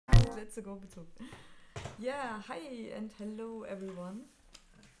Plätze go bitte. Yeah, hi and hello everyone.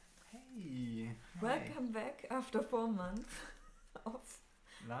 Hey. Welcome back after 4 months of...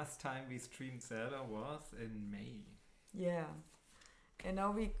 Last time we streamed Zelda was in May. Yeah. And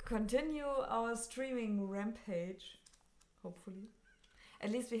now we continue our streaming rampage, hopefully.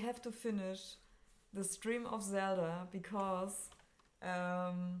 At least we have to finish the stream of Zelda because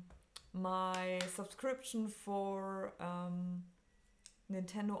my subscription for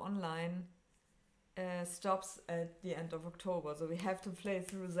Nintendo Online stops at the end of October, so we have to play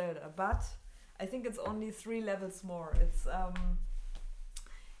through Zelda. But I think it's only 3 levels more. It's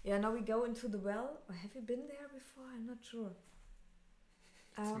yeah. Now we go into the well. Or have you been there before? I'm not sure.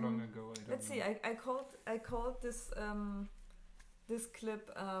 It's long ago. I don't Let's know. see. I called this this clip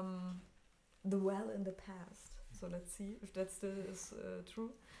 "The Well in the Past." So let's see if that still is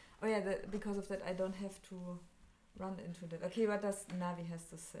true. Oh yeah, because of that I don't have to run into that. Okay, what does Navi has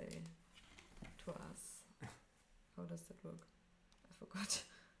to say to us? How does that work? I forgot.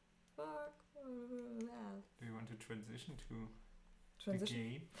 Fuck. Do you want to transition to Transition? the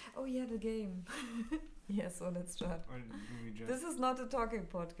game? Oh yeah, the game. Yeah, so let's start. Or do we just... This is not a talking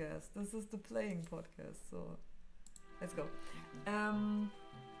podcast. This is the playing podcast. So let's go.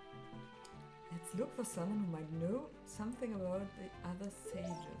 Let's look for someone who might know something about the other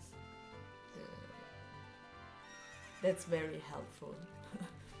sages. That's very helpful.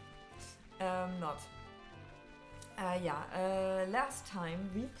 Not. Last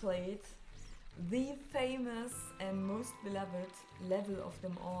time we played the famous and most beloved level of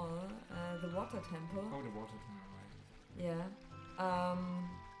them all, the Water Temple. Oh, the water tower, right. Yeah.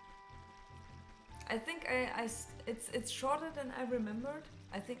 I think it's shorter than I remembered.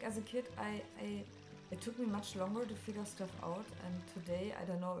 I think as a kid it took me much longer to figure stuff out, and today I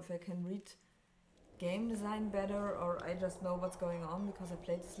don't know if I can read game design better or I just know what's going on because I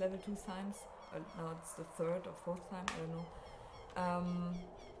played this level 2 times. Now it's the 3rd or 4th time, I don't know.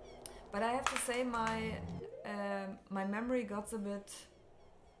 But I have to say my memory got a bit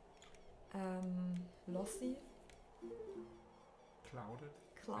lossy. Clouded?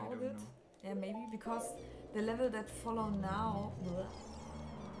 I Clouded. don't know. Yeah, maybe because the level that follow now,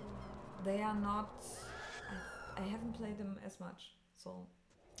 they are not... I haven't played them as much, so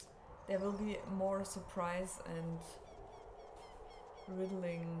there will be more surprise and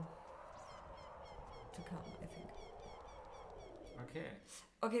riddling to come, I think. Okay.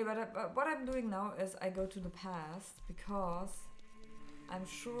 Okay, but what I'm doing now is I go to the past because I'm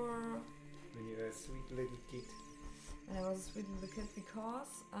sure When you're a sweet little kid. when I was a sweet little kid,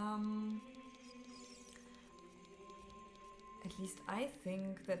 because at least I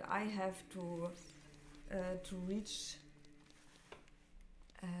think that I have to reach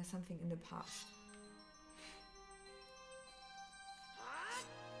something in the past.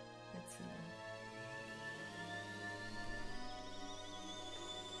 Let's see.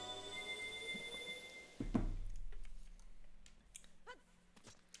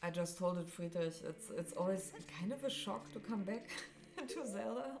 I just told it, Friedrich, it's always kind of a shock to come back to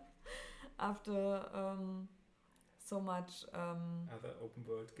Zelda after so much... Other open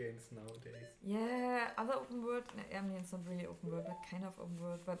world games nowadays. Yeah, other open world. I mean, it's not really open world, but kind of open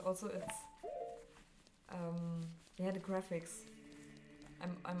world. But also, it's the graphics.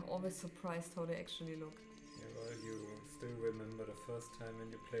 I'm always surprised how they actually look. Yeah, well, you still remember the first time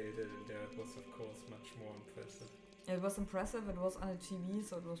when you played it, and there it was, of course, much more impressive. It was impressive. It was on a TV,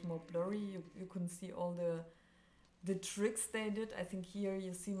 so it was more blurry. You couldn't see all the tricks they did. I think here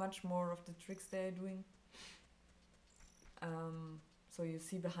you see much more of the tricks they're doing. So you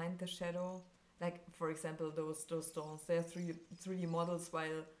see behind the shadow, like for example those stones. They're 3D models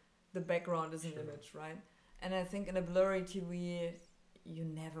while the background is an image, right? And I think in a blurry TV you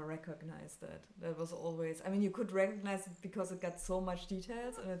never recognize that. That was always... I mean, you could recognize it because it got so much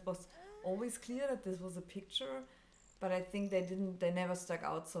details and it was always clear that this was a picture. But I think they never stuck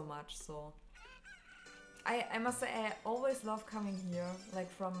out so much. So I must say I always love coming here, like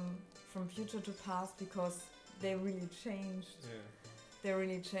from future to past, because they really changed. Yeah. They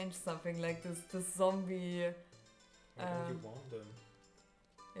really changed something, like this zombie. Why don't you warn them?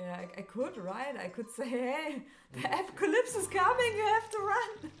 Yeah, I could, right? I could say, hey, the apocalypse is coming, you have to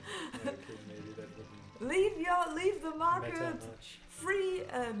run. Okay, maybe that wouldn't Leave the market matter much. free.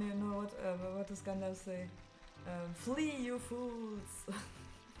 You know what does Gandalf say? Flee, you fools.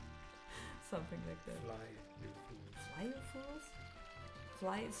 Something like that. Fly, you fools. Fly, you fools?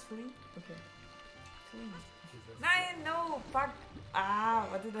 Fly is flee? Okay. Flee. Jesus. Nein, no, fuck.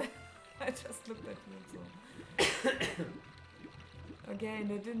 What did I just looked at you so. Okay,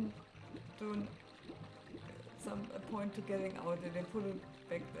 they didn't do a point to getting out. They put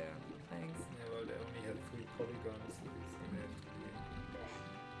back there. Thanks. Yeah, well, they only have 3 polygons, so they have to be.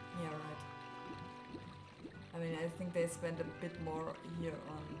 Yeah, right. I mean, I think they spent a bit more here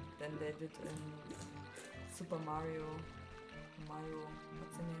on than they did in Super Mario.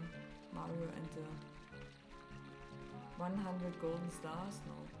 What's the name? Mario and the 100 golden stars?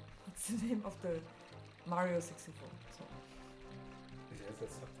 No. What's the name of the Mario 64? So. It has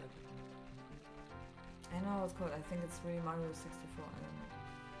a subtitle. I know how it's called. I think it's really Mario 64. I don't know.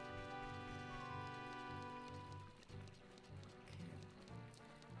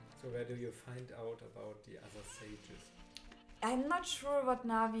 So where do you find out about the other sages? I'm not sure what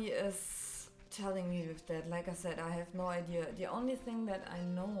Navi is telling me with that. Like I said, I have no idea. The only thing that I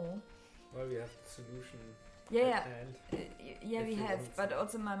know... Well, we have the solution Yeah, at hand. yeah, if we you have. want But to.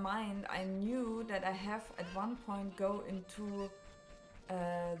 also in my mind, I knew that I have at one point go into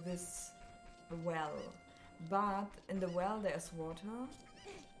this well. But in the well there's water,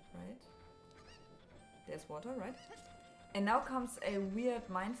 right? There's water, right? And now comes a weird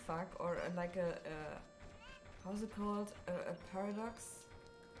mindfuck or like a how's it called? A paradox.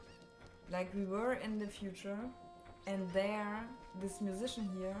 Like we were in the future, and there this musician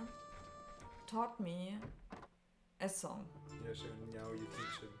here taught me a song. Yeah, sure. Now you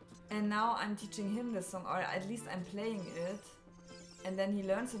teach him. And now I'm teaching him this song, or at least I'm playing it. And then he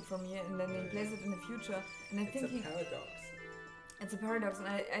learns it from me, and then he plays it in the future. And I think It's a paradox. it's a paradox, and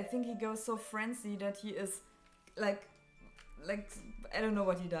I think he goes so frenzy that he is like I don't know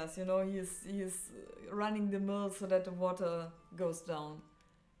what he does. You know, he is running the mill so that the water goes down.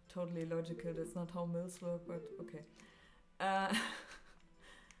 Totally logical. That's not how mills work, but okay.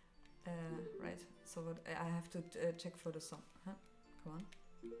 Right. So what I have to check for the song. Huh? Come on.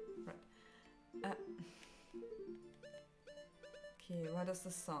 Right. Okay, what is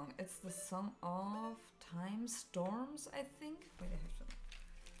the song? It's the song of Time Storms, I think. Wait, I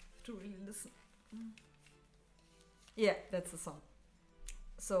have to really listen. Yeah, that's the song.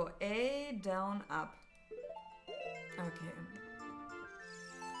 So A, down, up. Okay.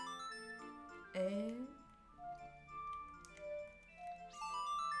 A.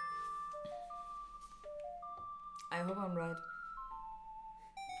 I hope I'm right.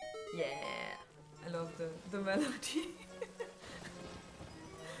 Yeah, I love the melody.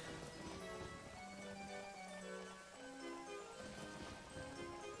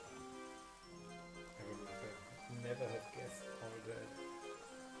 I would never have guessed all that.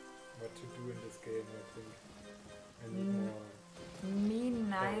 What to do in this game, I think. I need more. Me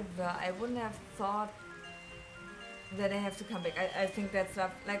neither. I wouldn't have thought that I have to come back. I think that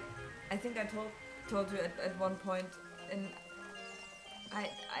stuff, like, I think I told you at one point, and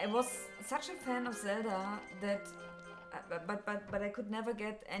I was such a fan of Zelda that, but I could never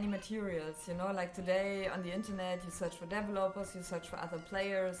get any materials, you know, like today on the internet you search for developers, you search for other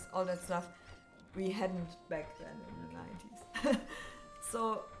players, all that stuff. We hadn't back then in the 90s.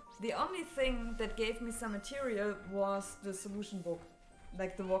 So the only thing that gave me some material was the solution book,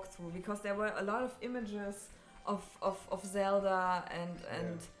 like the walkthrough, because there were a lot of images of Zelda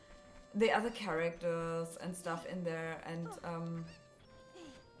and the other characters and stuff in there, and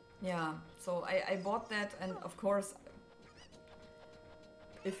yeah, so I bought that, and of course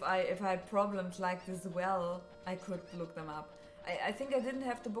if I had problems like this, well, I could look them up. I think I didn't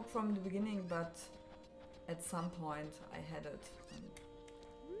have the book from the beginning, but at some point I had it. And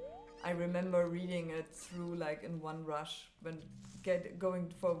I remember reading it through like in one rush when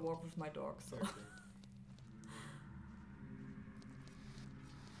going for a walk with my dog. So.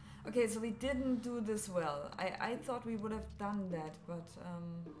 Okay, so we didn't do this well. I thought we would have done that, but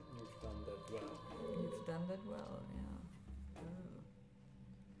You've done that well. you've done that well, yeah. Ooh.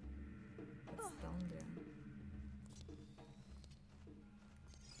 It's down there.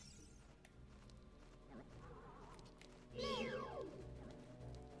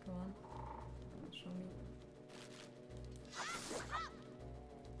 Come on, show me.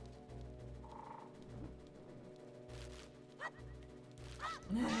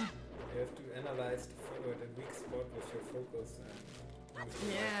 You have to analyze the weak spot with your focus and with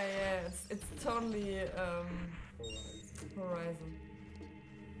your Yeah, it's totally Horizon.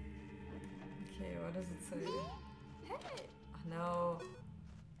 Okay, what does it say? Hey! Oh, no.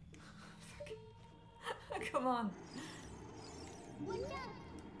 Come on.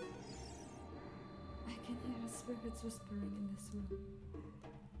 I can hear the spirits whispering in this room.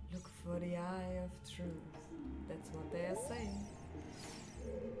 Look for the eye of truth. That's what they are saying.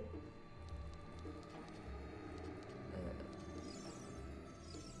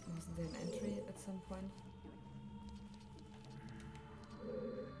 Wasn't there an entry at some point?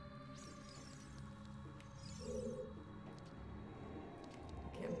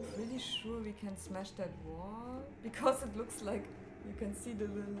 really sure we can smash that wall? Because it looks like you can see the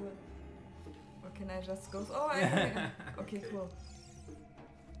little... Or can I just go... Oh, I can. Okay, cool.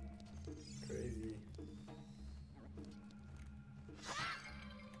 Crazy.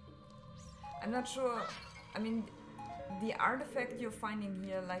 I'm not sure... I mean, the artifact you're finding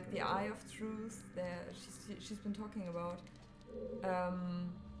here, like the Eye of Truth, she's been talking about,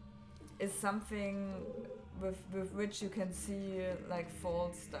 is something with which you can see like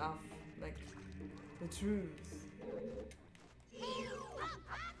false stuff, like the truth.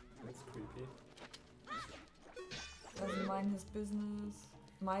 That's creepy. Doesn't mind his business,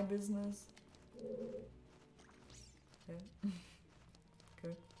 my business. Yeah.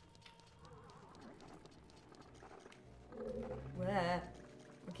 Good. Where?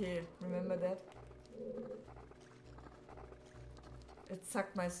 Okay, remember that? It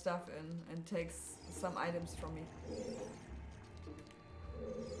sucked my stuff in and takes some items from me. Okay.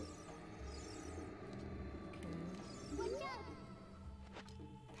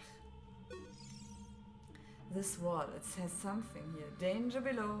 This wall, it says something here. Danger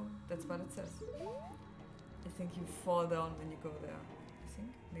below. That's what it says. I think you fall down when you go there. I think,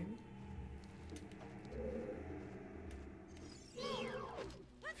 maybe.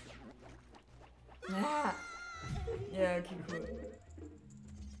 Ah! Yeah, okay, cool.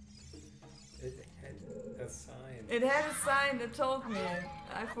 It had a sign. It had a sign that told me.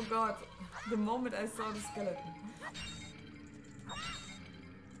 I forgot. The moment I saw the skeleton.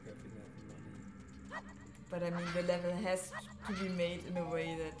 Got enough money. But I mean, the level has to be made in a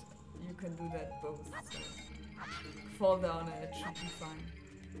way that you can do that both. So fall down and it should be fine.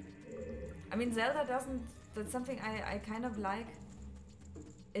 I mean, Zelda doesn't... That's something I kind of like.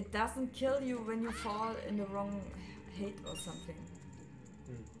 It doesn't kill you when you fall in the wrong height or something.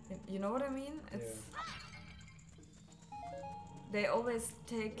 You know what I mean? It's... They always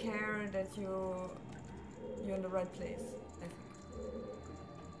take care that you're in the right place, I think.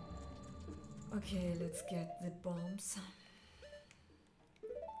 Okay, let's get the bombs.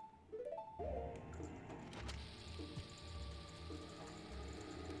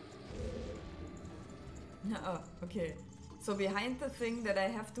 Oh, okay. So behind the thing that I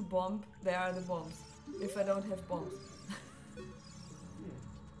have to bomb, there are the bombs. If I don't have bombs.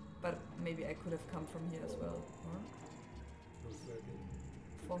 But maybe I could have come from here as well. Or Looks like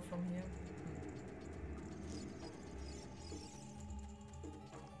it. fall from here.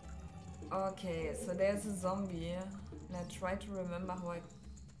 Okay, so there's a zombie. And I try to remember how I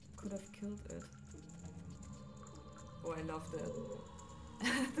could have killed it. Oh, I love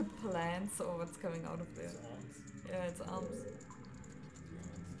the plants or what's coming out of there. It's arms. Yeah, it's arms.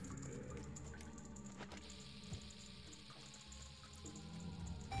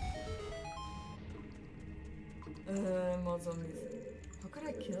 More zombies. How could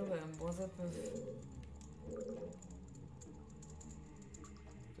I kill them? Was it with...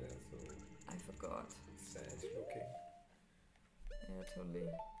 They're so I forgot. sad looking. Yeah, totally.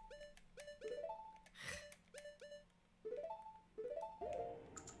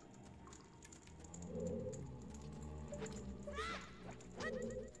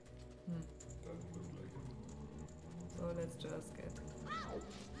 Doesn't look like it. So let's just get...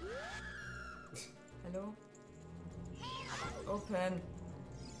 Hello? Open!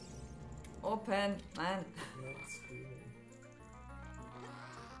 Open! Man! Not screaming.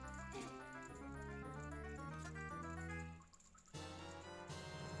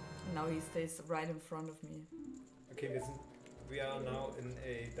 Now he stays right in front of me. Okay, we are now in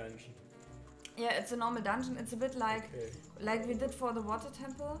a dungeon. Yeah, it's a normal dungeon. It's a bit like Okay. like we did for the water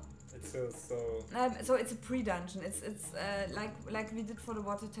temple. It's so So it's a pre-dungeon. It's like we did for the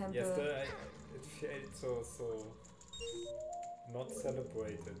water temple. yesterday it felt so not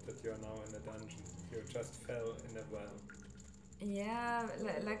celebrated that you are now in a dungeon. You just fell in a well. Yeah,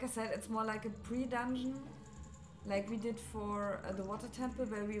 like I said, it's more like a pre-dungeon, like we did for the water temple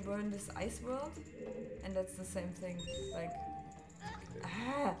where we were in this ice world, and that's the same thing. Like,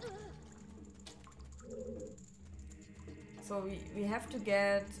 Okay. So we have to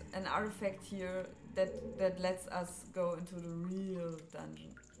get an artifact here that lets us go into the real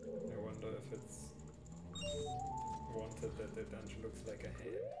dungeon. I wonder if it's wanted that the dungeon looks like a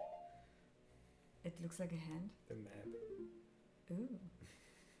hand. It looks like a hand. The map. Ooh.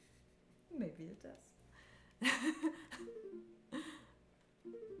 Maybe it does.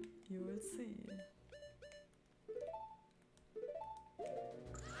 You will see.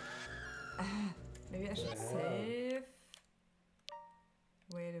 Maybe I should save.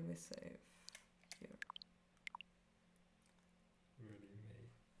 Where do we save? Here. Really may.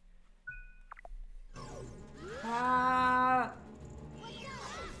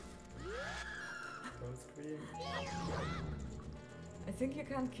 think you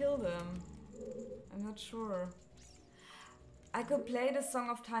can't kill them. I'm not sure. I could play the Song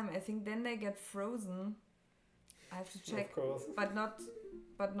of Time. I think then they get frozen. I have to check. Of course. But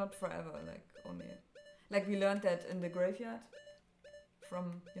not forever. Like only. Like we learned that in the graveyard. From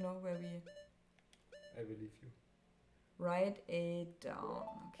where we. I believe you. Write a down.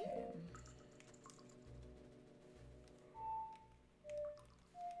 Okay.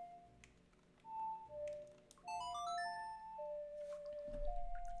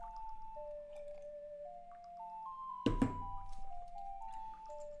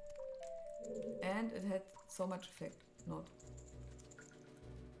 And it had so much effect. Not.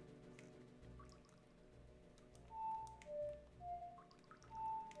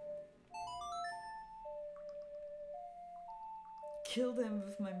 Kill them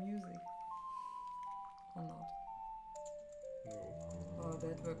with my music. Or not. No. Oh,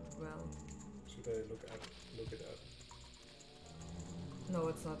 that worked well. Should I look it up? No,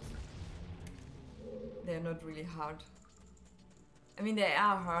 it's not. They're not really hard. I mean, they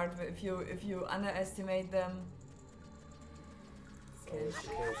are hard, but if you underestimate them. It's always the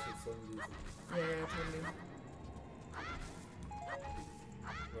case with zombies. Yeah, totally.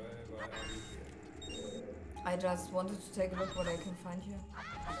 Why are you here? I just wanted to take a look what I can find here.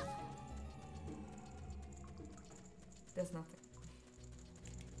 There's nothing.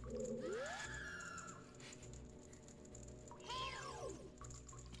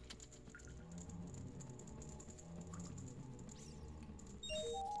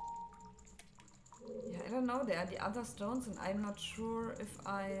 Yeah, I don't know. There are the other stones, and I'm not sure if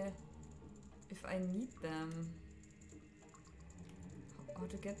I need them. How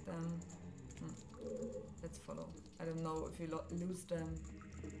to get them? Let's follow. I don't know if you lose them.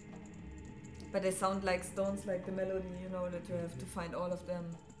 But they sound like stones, like the melody, that you have to find all of them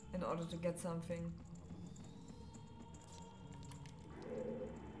in order to get something.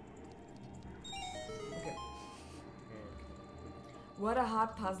 Okay. What a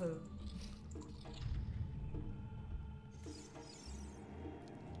hard puzzle.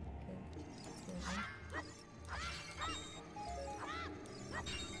 Okay, what's going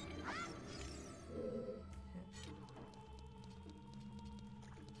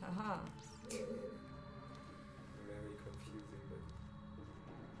on? Haha. Very confusing, but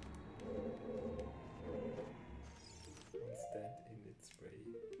one stand in its way.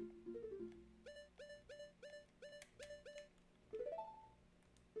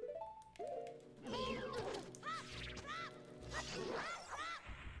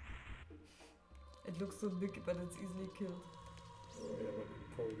 It looks so big, but it's easily killed. Yeah, but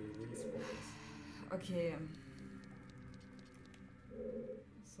it probably respawns. Okay.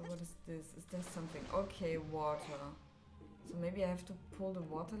 So what is this? Is there something? Okay, water. So maybe I have to pull the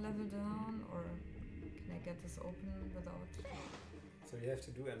water level down, or can I get this open without? So you have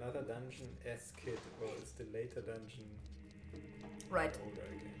to do another dungeon as kid, or is the later dungeon Right. older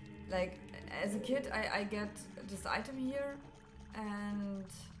again? Like, as a kid, I get this item here, and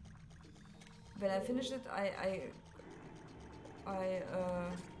when I finish it, I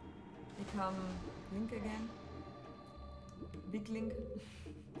become Link again. Big Link.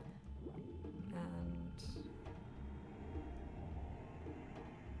 And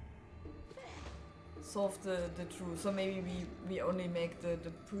solve the true. So maybe we only make the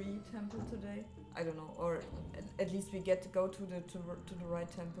pre-temple today. I don't know, or at least we get to go to the right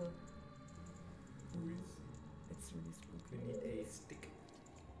temple. It's really spooky. We need a stick.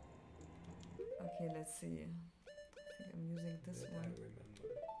 Okay, let's see. I think I'm using this That I one. remember.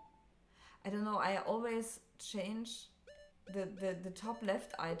 I don't know. I always change the top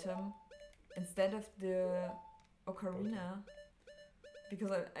left item instead of the ocarina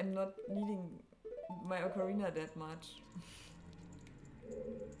because I'm not needing my ocarina that much.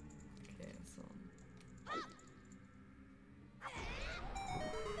 Okay, so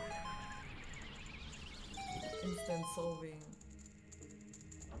instant solving.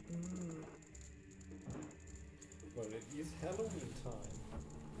 Ooh. Well, it is Halloween time.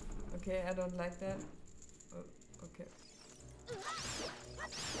 Okay, I don't like that. Oh, okay.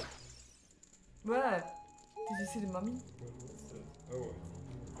 What? Did you see the mummy? What was that? Oh,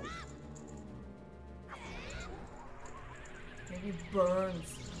 Maybe it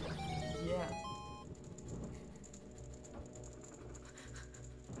burns. Yeah.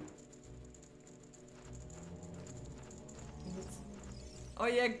 Oh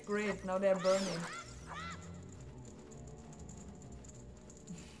yeah, great. Now they're burning.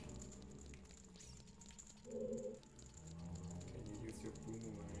 can you use your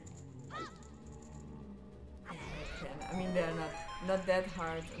boomerang? I mean, they're not that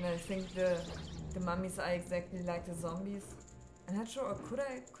hard, and I think the mummies are exactly like the zombies, I'm not sure, or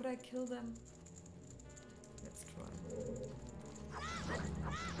could I kill them? Let's try.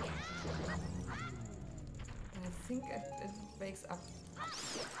 I think it wakes up.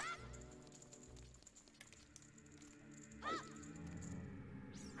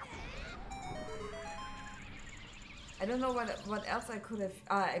 I don't know what else I could have.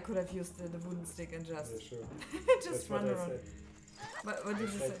 I could have used the wooden stick and just Yeah, sure. just That's run what I around. said. What did I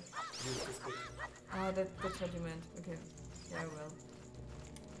you said say? use the stick. Ah, that's what you meant. Okay. Yeah, well.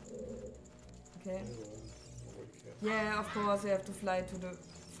 Okay. Nobody cares. Yeah, of course, you have to fly to the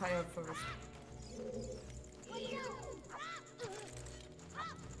fire first.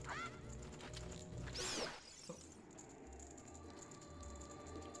 So.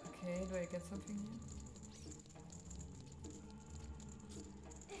 Okay, do I get something here?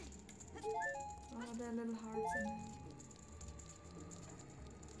 Oh, there are little hearts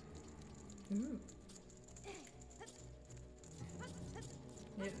in there. Ooh.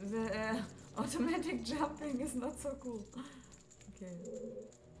 Yeah, the automatic jumping is not so cool. Okay.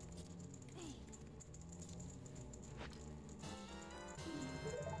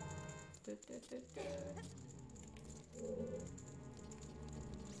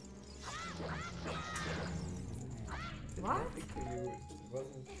 Did What? nothing to you. It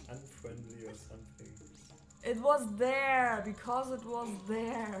wasn't unfriendly or something. It was there because it was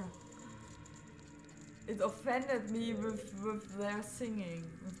there. It offended me with their singing,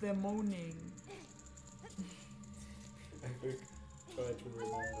 with their moaning. I will try to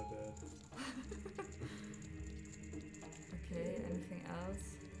remember that. Okay, anything else?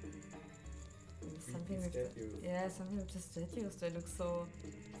 Maybe something Creepy with the, statues. yeah, something with the statues. They look so,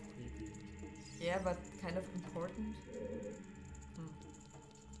 Creepy. yeah, but kind of important. Hmm.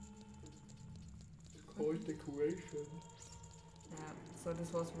 Cold decoration. Yeah. So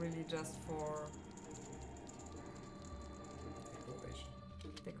this was really just for Decoration.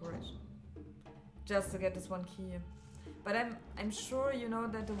 decoration, just to get this one key. But I'm sure you know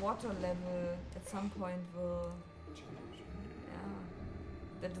that the water level at some point will. Change. Yeah.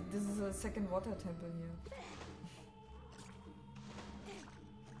 That this is a second water temple here.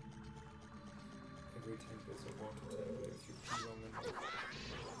 Every temple is a water temple if you pee long enough.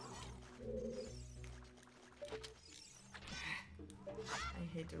 I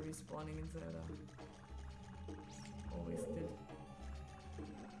hate the respawning in Zelda. Always did.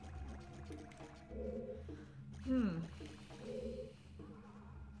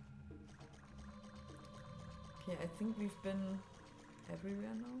 Okay, I think we've been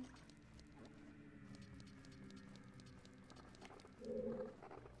everywhere now.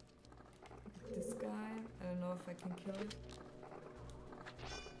 This guy, I don't know if I can kill it.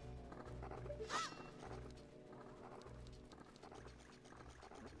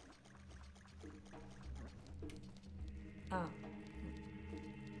 Ah.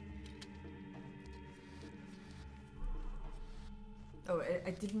 Oh,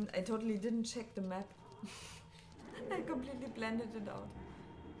 I totally didn't check the map. I completely blended it out.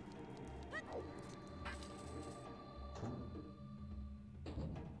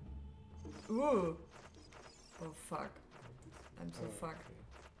 Ooh. Oh fuck. I'm so Oh, fucked.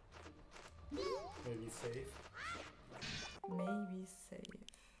 okay. Maybe safe. Maybe safe.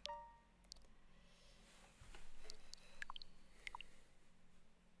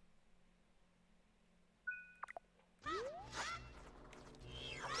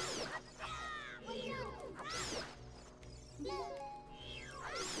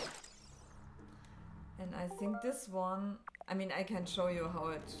 And I think this one, I mean, I can show you how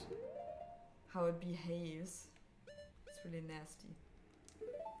it behaves. It's really nasty.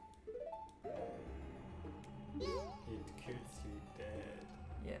 It kills you dead.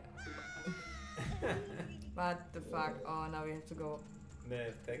 Yeah. What the fuck? Oh, now we have to go. No,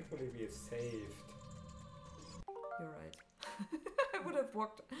 thankfully we have saved. You're right. I would have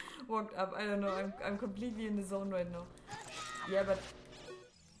walked up. I don't know. I'm completely in the zone right now. Yeah, but.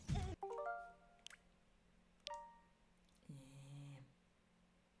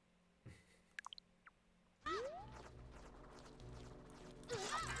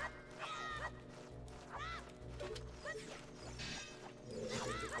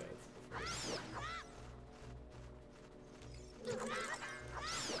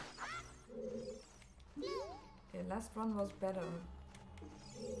 Yeah. Okay, last one was better.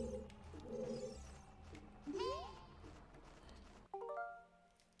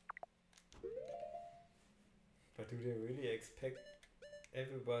 But do they really expect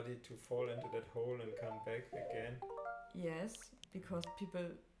everybody to fall into that hole and come back again? Yes, because people.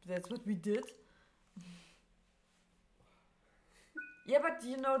 That's what we did. Yeah, but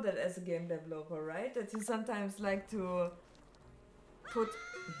you know that as a game developer, right? That you sometimes like to put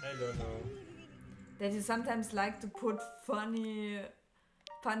I don't know. that you sometimes like to put funny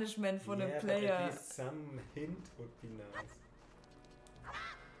punishment for the But player. at least some hint would be nice.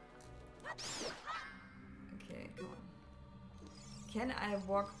 Okay, come on. Can I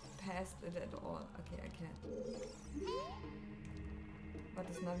walk past it at all? Okay, I can. What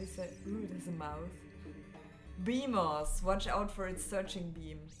does Navi say? Ooh, there's a mouth. Beamers! Watch out for its searching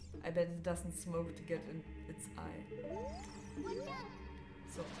beam. I bet it doesn't smoke to get in its eye.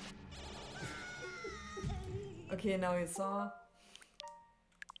 So. Okay, now you saw.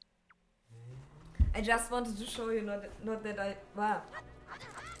 I just wanted to show you, not that I... Wow.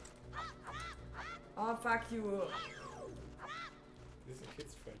 Oh, fuck you. This is a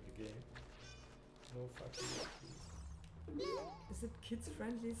kids friendly game. No fucking please. Is it kids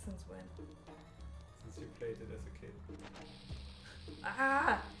friendly? Since when? Since you played it as a kid.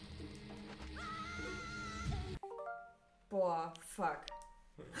 Ah! Boah, fuck.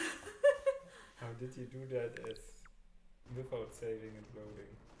 How did you do that as without saving and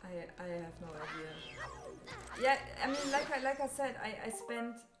loading? I have no idea. Yeah, I mean, like I said, I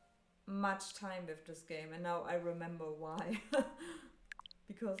spent much time with this game, and now I remember why.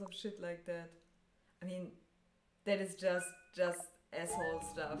 Because of shit like that. I mean, that is just asshole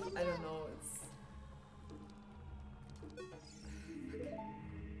stuff. I don't know. It's.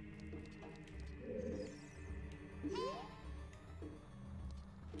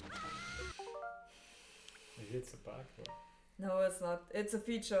 Maybe it's a bug though. No, it's not. It's a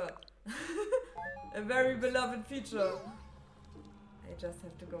feature. A very beloved feature. I just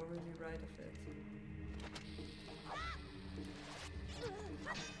have to go really right of it.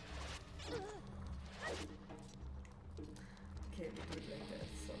 Okay, we do it like that,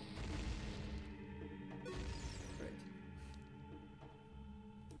 so. Great.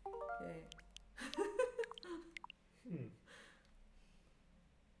 Okay.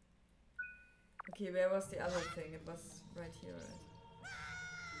 Okay, where was the other thing? It was right here, right?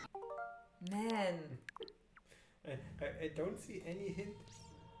 Man! I don't see any hint.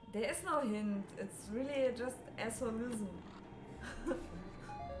 There is no hint. It's really just assholism.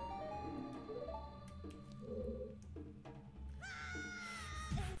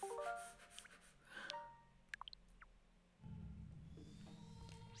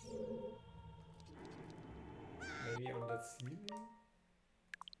 Maybe on that ceiling?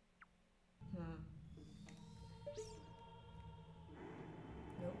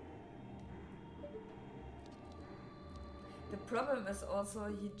 Nope. The problem is also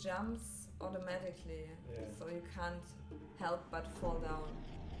he jumps automatically, Yeah. so you can't help but fall down.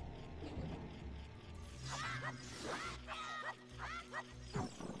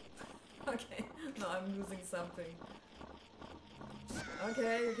 Okay, no, I'm losing something.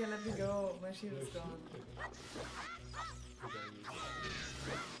 Okay, you can let me go. My shield is gone.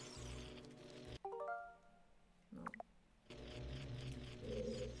 No.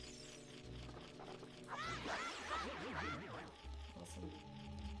 Awesome.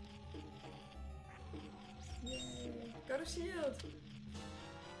 Yay. Got a shield!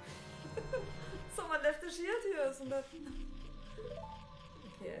 Someone left a shield here, isn't that?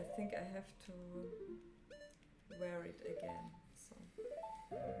 Okay, I think I have to wear it again. So.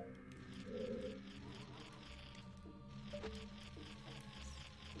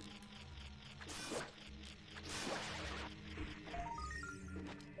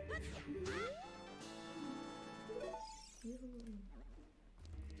 Yoo-hoo.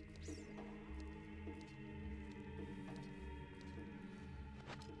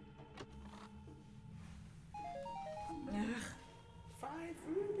 Ugh. 5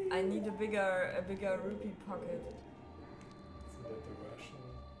 rupees! I need a bigger rupee pocket. So that the Russian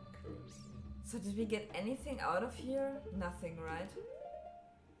currency. So did we get anything out of here? Nothing, right?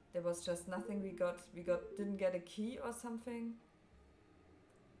 There was just nothing we got. Didn't get a key or something.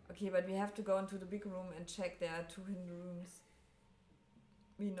 Okay, but we have to go into the big room and check. There are 2 hidden rooms.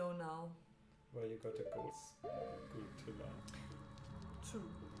 We know now. Well, you got a ghost good tiller. True.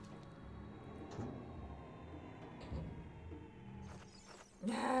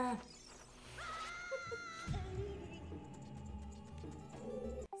 Yeah.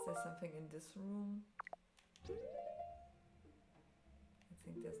 Is there something in this room? I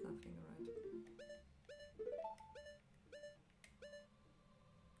think there's nothing, right?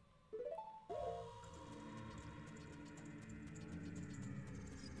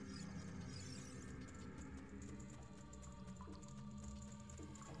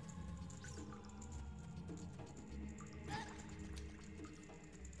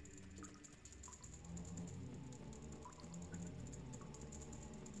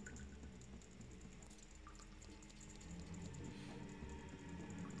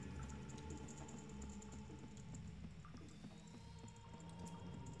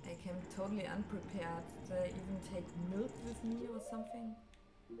 came totally unprepared. Did I even take milk with me or something?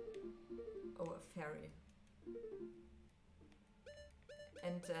 Oh, a fairy.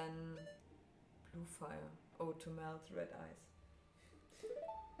 And then blue fire. Oh, to melt red ice.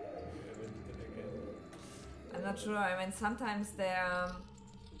 Yeah, we need it again. I'm not sure. I mean, sometimes they're...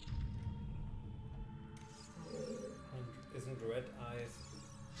 And isn't red ice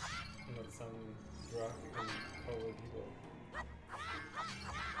not some drug in Coral Hero?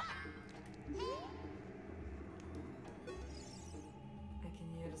 I can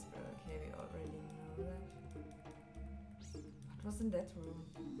hear this, but okay, we already know that. What was in that room?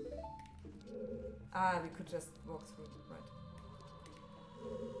 Ah, we could just walk through, right.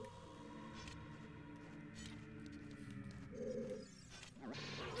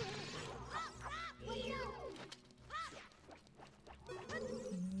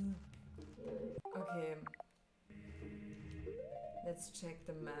 Okay. Let's check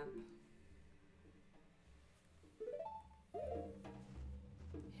the map.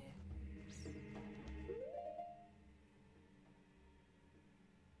 Yeah.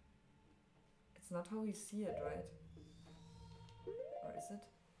 It's not how we see it, right? Or is it?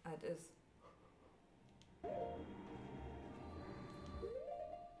 Ah, it is.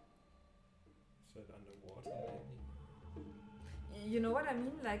 Is that underwater maybe? You know what I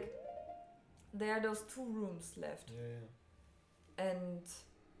mean? Like, there are those two rooms left. Yeah. And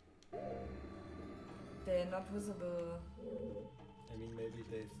they're not visible. I mean, maybe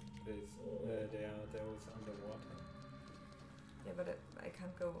they are those underwater. Yeah, but I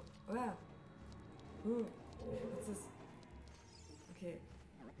can't go. Where? Ooh, what's this? Okay,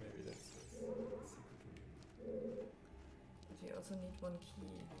 Maybe that's the secret room. but we also need one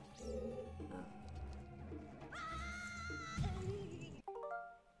key. Ah.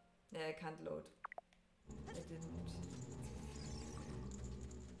 Yeah, I can't load. I didn't.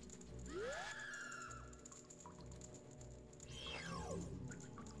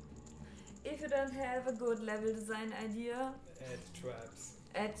 If you don't have a good level design idea, Add traps.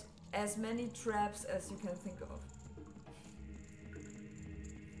 add as many traps as you can think of.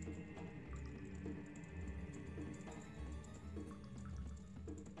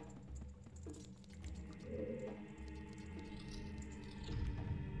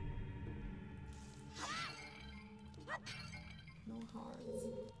 No hearts.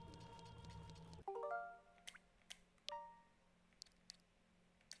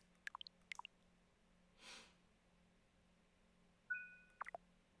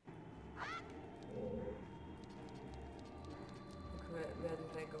 Where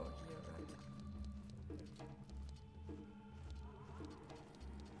did I go? Here, right?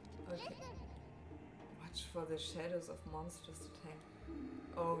 Okay. Watch for the shadows of monsters to tank.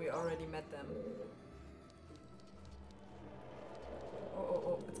 Oh, we already met them.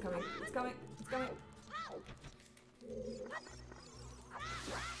 Oh, it's coming, it's coming, it's coming.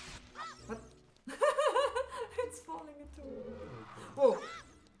 What? It's falling into... Whoa!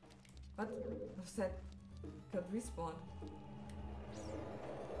 What? What's that? Got respawned.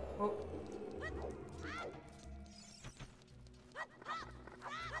 Oh.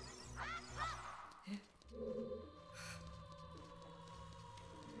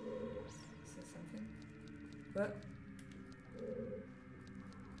 Is there something? What?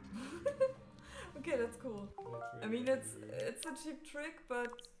 Okay, that's cool. That's I mean, really it's a cheap trick, but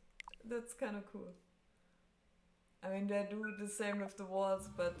that's kind of cool. I mean, they do the same with the walls,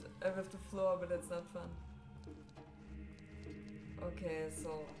 but with the floor, but it's not fun. Okay,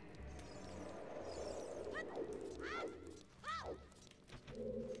 so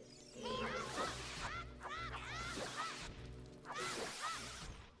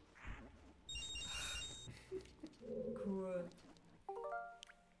cool.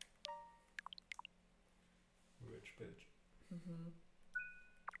 rich bitch. Mhm.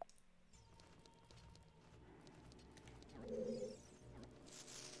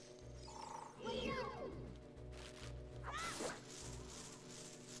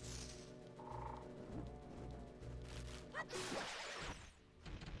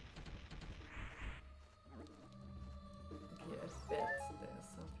 Okay, I bet there's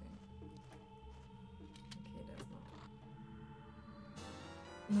something. Okay, there's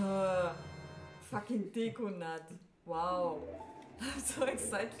not. No, fucking Deku Nut. Wow. I'm so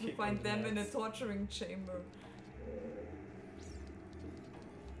excited to find them in a torturing chamber.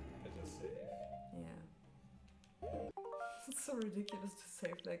 Better save. Yeah. It's so ridiculous to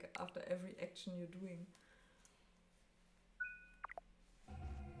save like after every action you're doing.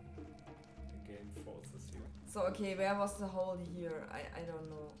 The game forces you. So okay, where was the hole here? I don't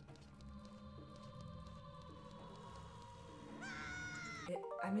know.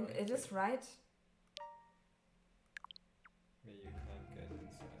 I mean, right it is there. right. Maybe you can't get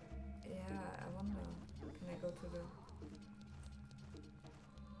inside. Yeah, I wonder. Can I go to the...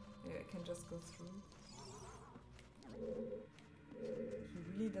 Maybe I can just go through. He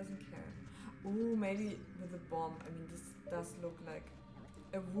really doesn't care. Ooh, maybe with a bomb. I mean, this does look like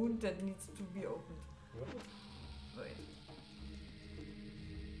a wound that needs to be opened. What? Wait.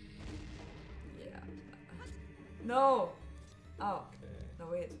 Yeah. No! Oh. Okay. No,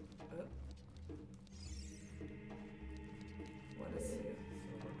 wait. What is here?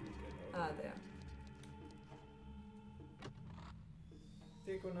 So how do you get out? Ah, there.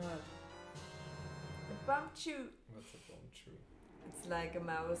 Degonat! It bumped you! What's a bomb true? It's like a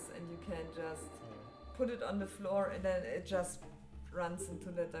mouse and you can just Oh. put it on the floor and then it just runs into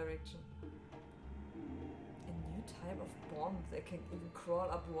that direction. A new type of bomb that can even crawl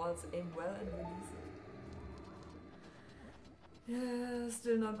up walls, aim well and release it. Yeah,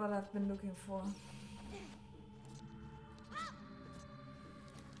 still not what I've been looking for.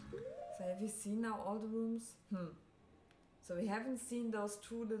 So have you seen now all the rooms? So we haven't seen those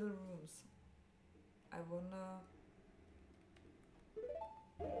two little rooms. I wonder...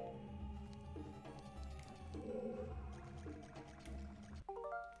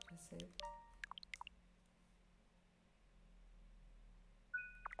 I save.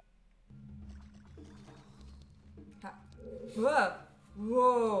 Ha. Whoa!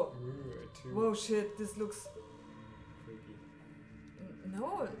 Whoa! Ooh, a two. Whoa, shit, this looks... Creepy.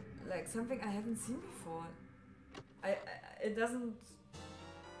 No, like something I haven't seen before. It doesn't...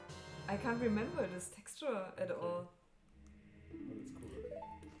 I can't remember this texture at Okay. all. But it's cool.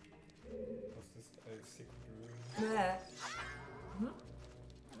 Was this a secret room? Yeah.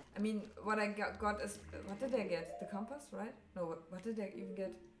 I mean, what I got is... What did I get? The compass, right? No, what did I even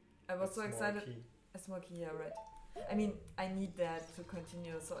get? I was A so small excited. key. A small key, yeah, right. I mean, I need that to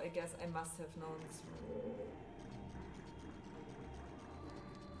continue, so I guess I must have known this room.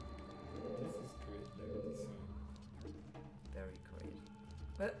 This is great level design. Very great.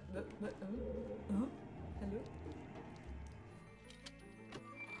 Hello?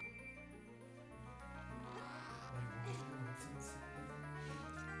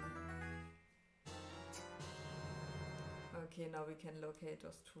 Okay, now we can locate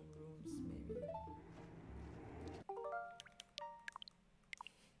those two rooms, maybe.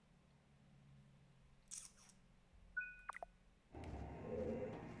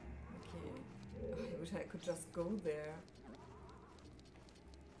 Okay. Oh, I wish I could just go there.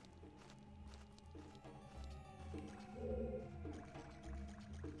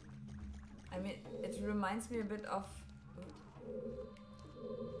 I mean, it reminds me a bit of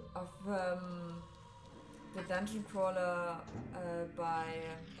the dungeon crawler by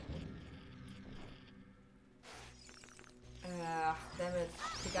damn it,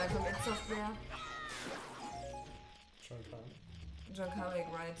 the guy from id Software, John Carmack,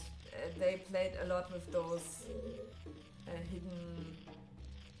 right? They played a lot with those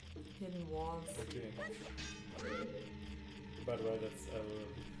hidden walls. Okay. But well, that's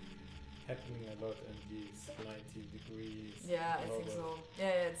happening a lot in these 90 degrees. Yeah, I think so.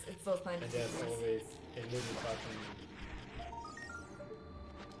 Yeah, it's those 90 And there's degrees. always a little button.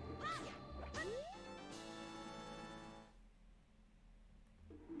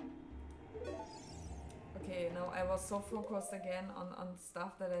 Okay, now I was so focused again on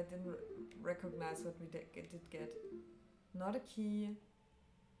stuff that I didn't recognize what we did get. Not a key.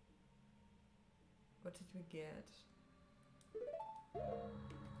 What did we get?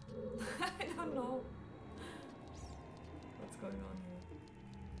 I don't know. What's going on here?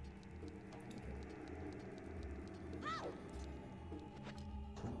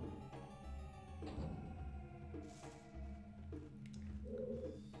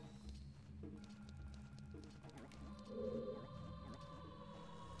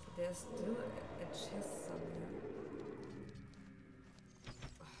 There's still a chest somewhere.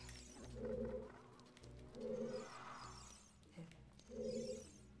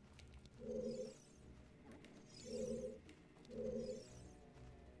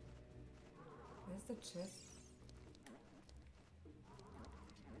 Where's the chest?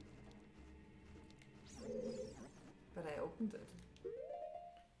 But I opened it.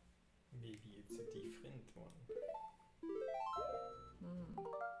 Maybe it's a different one.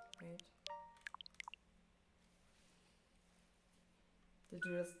 Wait. Did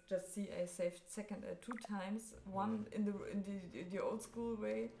you just see I saved second 2 times? One in the old school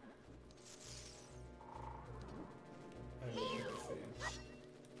way. I will do the same.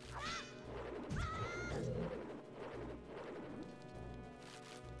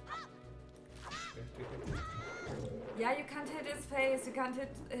 Yeah, you can't hit his face, you can't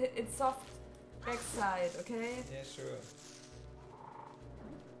hit its soft backside, okay? Yeah, sure.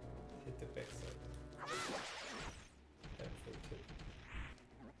 Hit the backside. Helpful tip.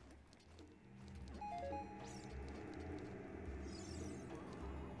 And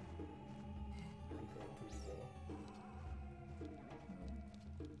go to the wall.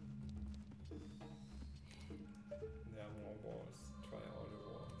 There are more walls. Try all the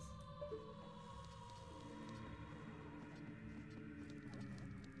walls.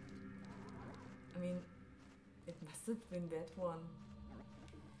 I mean, it must have been that one.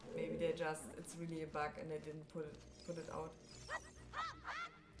 Maybe they just, it's really a bug and they didn't put it out.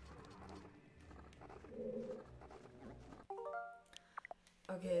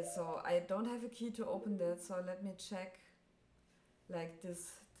 Okay, so I don't have a key to open that, so let me check like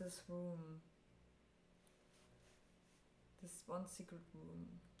this room. This one secret room.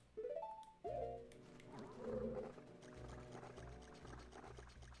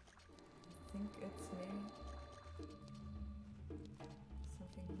 I think it's maybe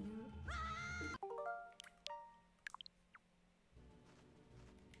something here.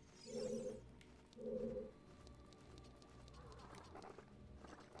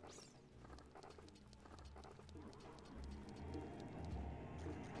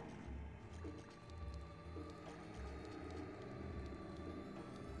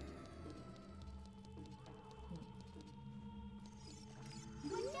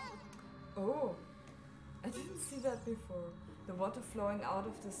 Oh, I didn't see that before. The water flowing out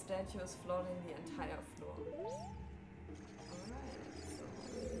of the statue is flooding the entire floor. Alright, so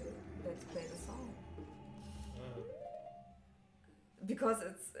let's play the song. Because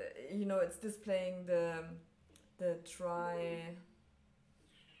it's, you know, it's displaying the Triforce,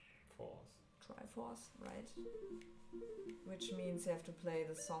 right? Which means you have to play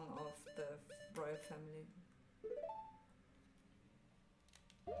the song of the royal family.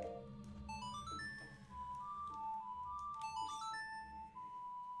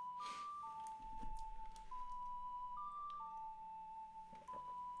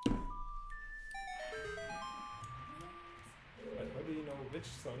 But how do you know which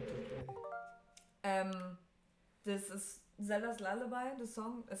song to play? This is Zelda's Lullaby. The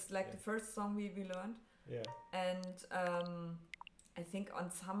song is like the first song we learned. Yeah. And I think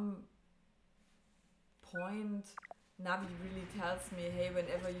on some point Navi really tells me, hey,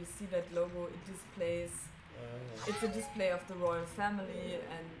 whenever you see that logo, it displays. It's a display of the royal family,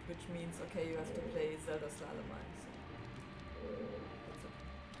 and which means okay, you have to play Zelda's Lullaby. So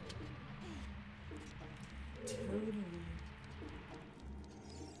that's it. Totally.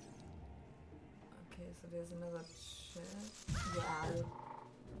 Okay, so there's another chat. Yeah.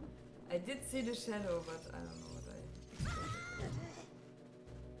 I did see the shadow, but I don't know what I expected.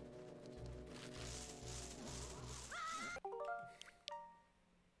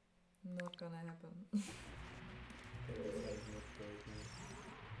 Not gonna happen.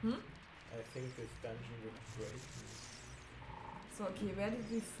 I think this dungeon would break me. So okay, where did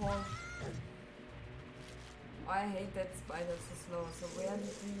we fall? Oh, I hate that spider so slow. So where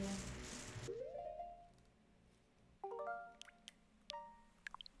did we?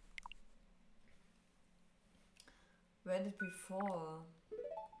 Where did we fall?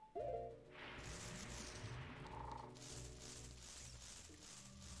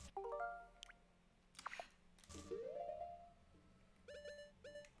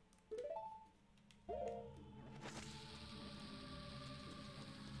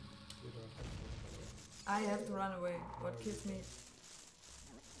 I have to run away. What kills me?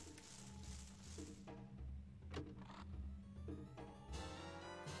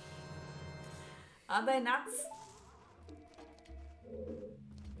 Are they nuts?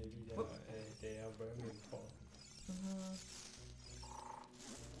 Maybe they are vermin tall.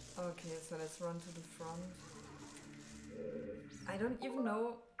 Okay, so let's run to the front. I don't even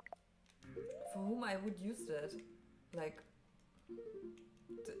know for whom I would use that. Like,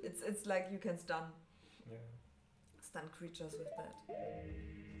 it's like you can stun creatures with that.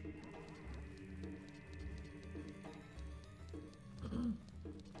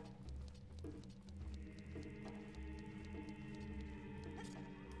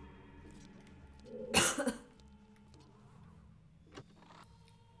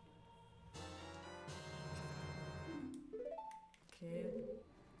 Okay.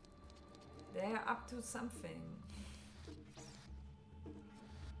 They're up to something.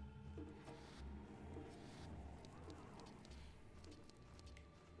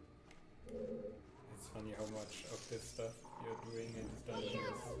 It's funny how much of this stuff you're doing in this dungeon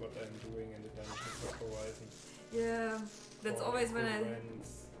is what I'm doing in the dungeons of Horizon. Yeah, that's always when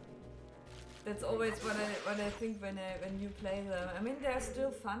That's always what I think when you play them. I mean, they're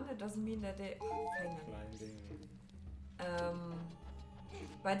still fun. It doesn't mean that they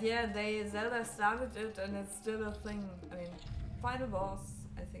but yeah, Zelda started it, and it's still a thing. I mean, final boss,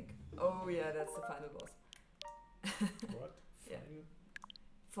 I think. Oh yeah, that's the final boss. What? Yeah. Final?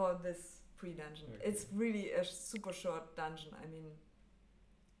 For this pre-dungeon. Okay. It's really a super short dungeon. I mean,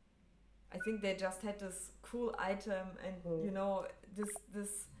 I think they just had this cool item, and you know, this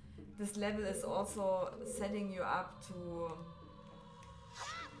level is also setting you up to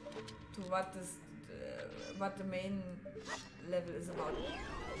what the main level is about.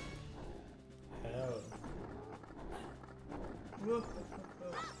 Hell.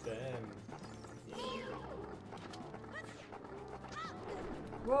 Damn.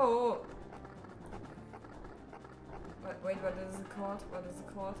 Whoa! Wait, what is it called? What is it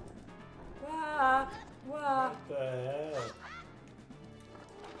called? Wah! Wah! What the hell?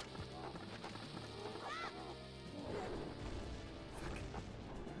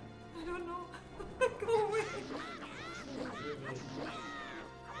 I don't know. Go away! Really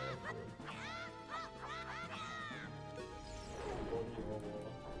body horror.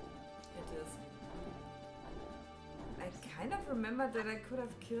 It is. I kind of remember that I could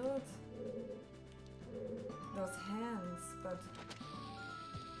have killed those hands, but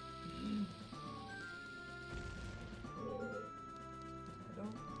I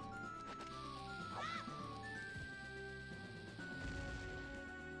don't.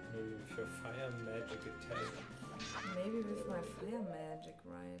 Maybe with your fire magic attack. Maybe with my fire magic,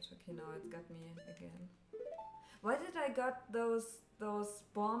 right? Okay, now it's got me again. Why did I got those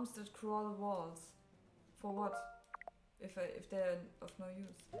bombs that crawl walls? For what? If they're of no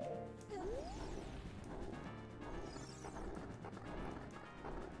use.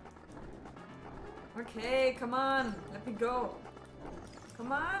 Okay, come on, let me go.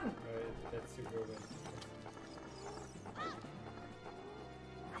 Come on. Alright, let's you go then.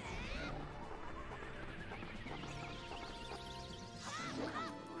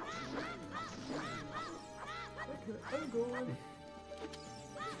 Okay, I'm going.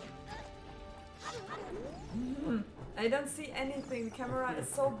 I don't see anything. The camera is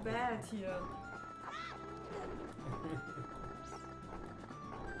so bad here.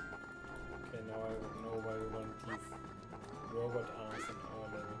 Okay, now I know why you want these robot arms in our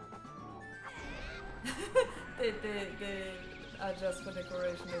level. They are just for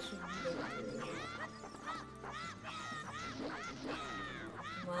decoration. They shouldn't be there.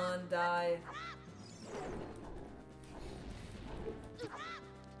 Come on, die.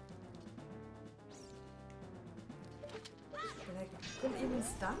 But I couldn't even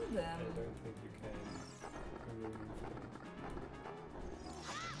stun them. I don't think you can remove them.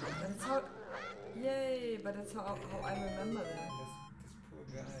 But it's how... Yay! But it's how I remember them. This poor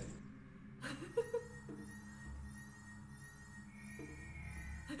guy.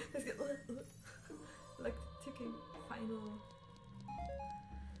 Let's get... like ticking final...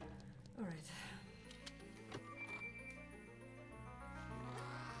 Alright.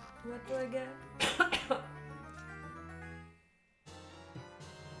 What do I get?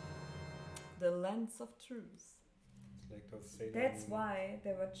 The Lens of Truth. Like those Sailor That's Moon. why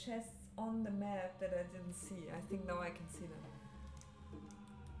there were chests on the map that I didn't see. I think now I can see them.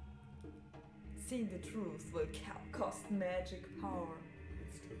 Seeing the truth will cost magic power.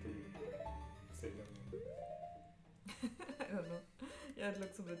 It's totally Sailor Moon. I don't know. Yeah, it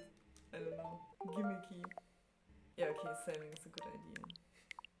looks a bit, I don't know, gimmicky. Yeah, okay, saving is a good idea.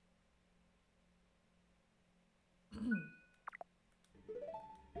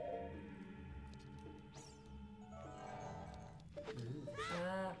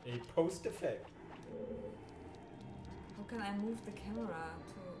 A post effect. How can I move the camera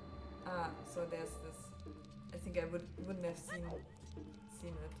to... so there's this... I think I wouldn't have seen it.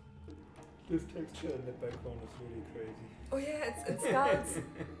 This texture in the background is really crazy. Oh yeah, it's skulls.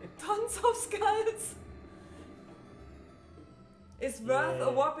 Tons of skulls. It's worth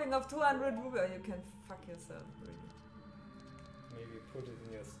a whopping of 200 ruby. Oh, you can fuck yourself, really. Maybe put it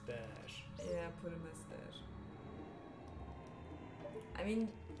in your stash. Yeah, put it in my stash. I mean...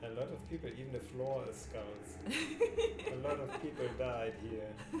 A lot of people, even the floor is skulls. A lot of people died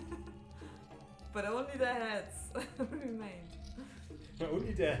here. But only the heads remained.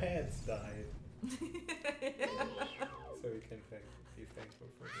 Only their heads died. Yeah. So we can be thankful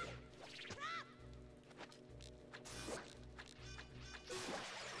for that.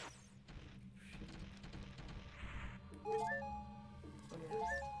 Oh yeah.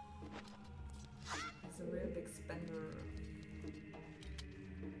 He's a real big spender.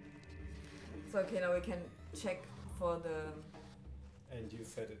 So okay, now we can check for the... And you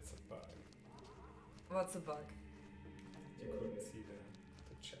said it's a bug. What's the bug? You couldn't see the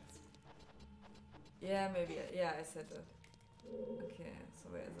chest. Yeah, maybe. Yeah, I said it. Okay, so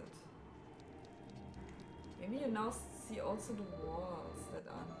where is it? Maybe you now see also the walls that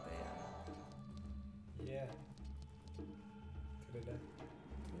aren't there. Yeah. To the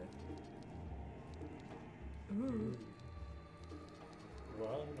left. Ooh.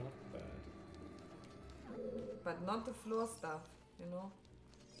 Well, not bad. But not the floor stuff, you know?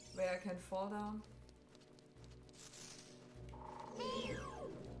 Where I can fall down.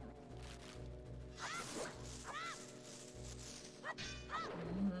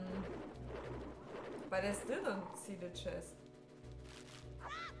 But I still don't see the chest.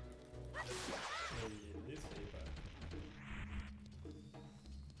 Maybe this way, but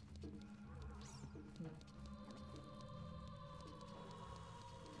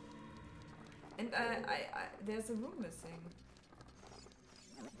And there's a room missing.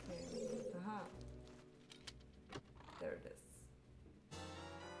 Okay, aha. There it is.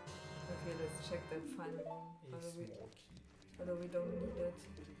 Okay, let's check that final room. a small key. Although we don't need it.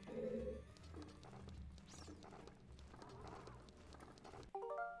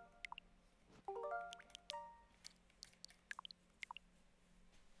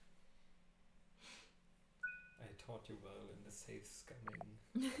 I taught you well in the safe scanning.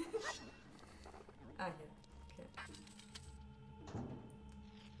 Ah, yeah. Okay.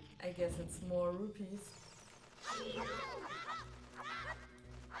 I guess it's more rupees.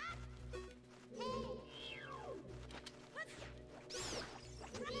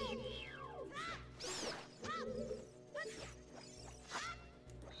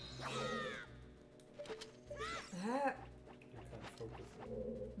 You can't focus.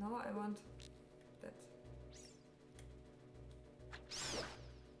 no, I want that.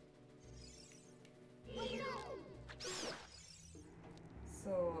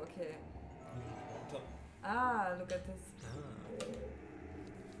 So, okay. You need water. Ah, look at this.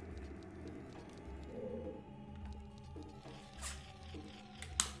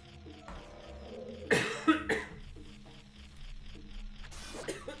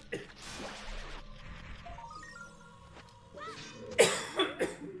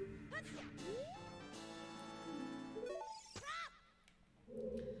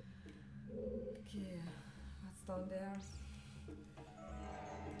 Okay, what's down there?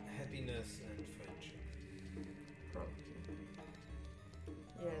 Happiness and friendship. Probably.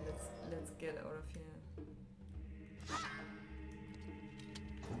 Yeah, let's get out of here.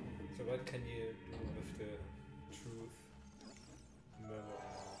 So what can you do with the truth mirror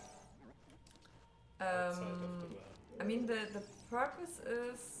outside of the well? I mean, the purpose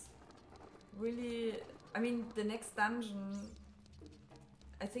is really... I mean, the next dungeon...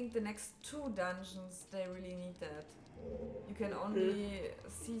 I think the next 2 dungeons, they really need that. You can only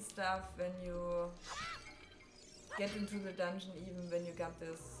see stuff when you get into the dungeon, even when you got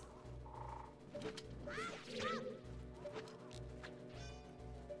this. Can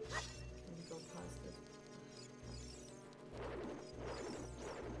we go past it?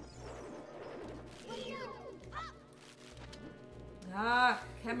 Ah,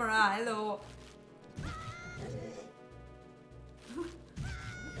 camera, hello.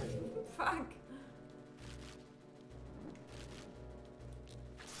 Fuck. Just fight.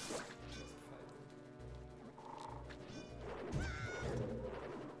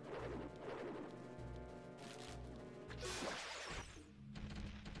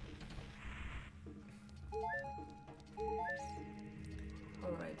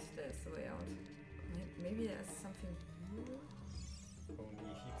 Alright, there's the way out. Maybe there's something here?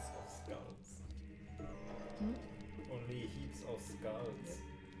 Only heaps of skulls. Hmm? Only heaps of skulls. Yep.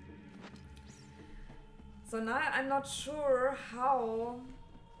 So now I'm not sure how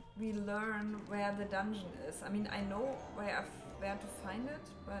we learn where the dungeon is. I mean, I know where to find it,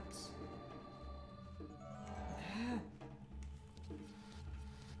 but...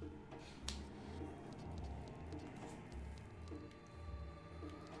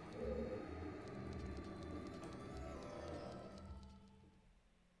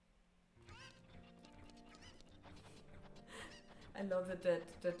 I love it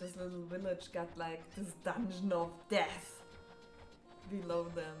that this little village got like this dungeon of death below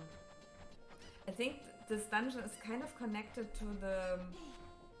them. I think this dungeon is kind of connected to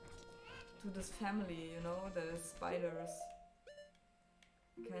this family, you know, the spiders.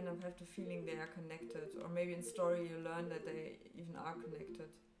 Kind of have the feeling they are connected, or maybe in story you learn that they even are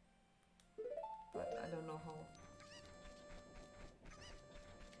connected. But I don't know how.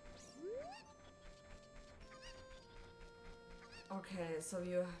 Okay, so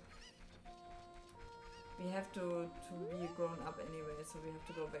we have to be grown up anyway, so we have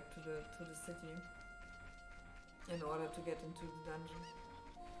to go back to the city. in order to get into the dungeon.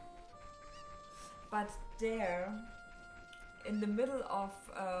 But there, in the middle of,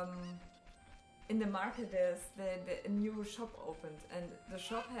 in the market, there's a new shop opened, and the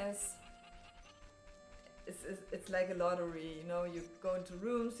shop has, it's like a lottery, you know, you go into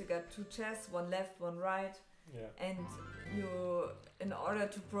rooms, you got 2 chests, one left, one right, and you, in order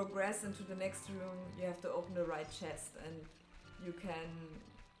to progress into the next room, you have to open the right chest, and you can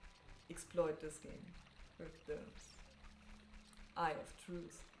exploit this game with the Eye of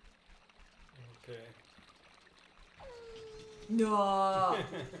Truth. Okay. No!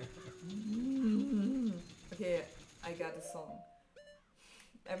 Okay, I got a song.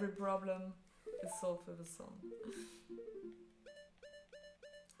 Every problem is solved with a song.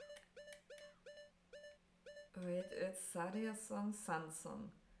 Wait, it's Sadia's song, Sun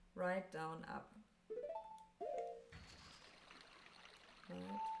Song. Right, down, up.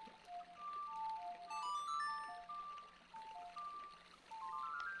 Right.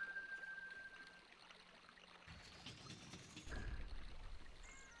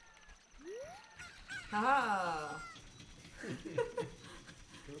 Haha!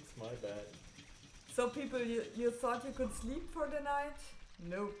 Oops, my bad. So people, you thought you could sleep for the night?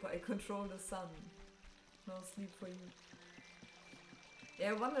 Nope, I control the sun. No sleep for you.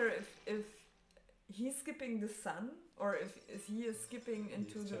 Yeah, I wonder if he's skipping the sun, or if he is skipping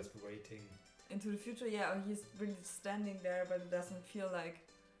into He's the just waiting. into the future. Yeah, or he's really standing there, but it doesn't feel like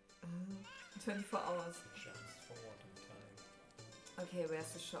 24 hours. He jumps forward in time. Okay,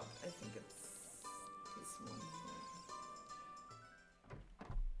 where's the shop? I think it's this one here.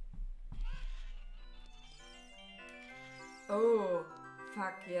 Oh,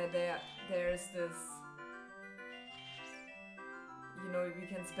 fuck, yeah, there's this. You know, we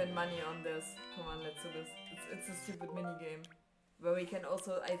can spend money on this. Come on, let's do this. It's a stupid mini game. Where we can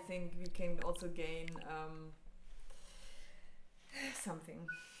also, I think, we can also gain something.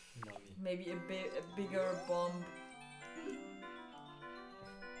 Money. Maybe a bigger bomb.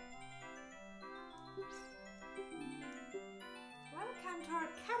 Welcome to our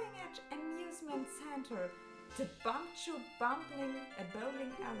cutting-edge amusement center, the Bumping a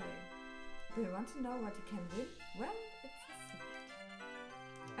bowling alley. Do you want to know what you can win? Well, it's a secret.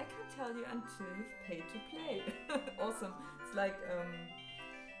 I can't tell you until you've paid to play. Awesome. It's like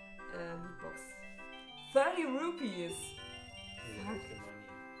loot box. 30 rupees. You Fuck. have the money.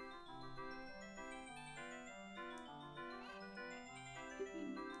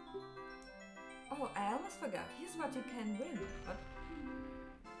 Oh, I almost forgot. Here's what you can win. What?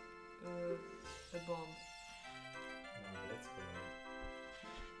 A bomb. No, let's go.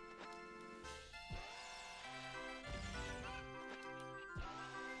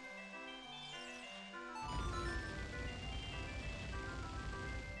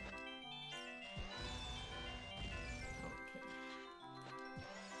 Okay.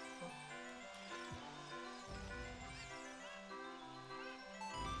 Oh.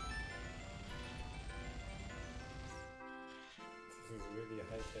 This is really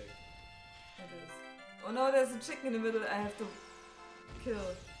high tech. It is. Oh no, there's a chicken in the middle I have to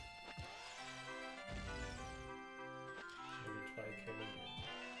kill. Maybe try killing it.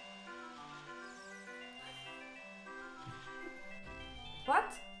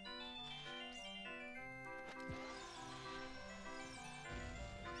 What?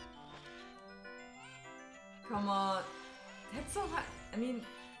 Come on. That's so hard. I mean,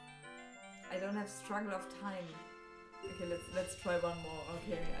 I don't have struggle of time. Okay, let's try one more.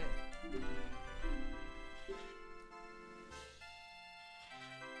 Okay, Now. thank you.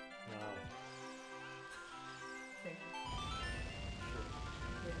 Sure. Okay, now.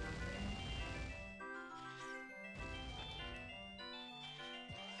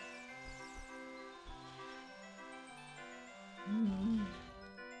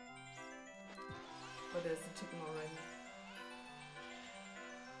 Oh, there's the chicken already.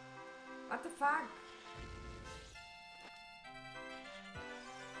 What the fuck?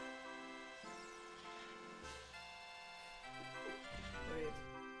 Wait.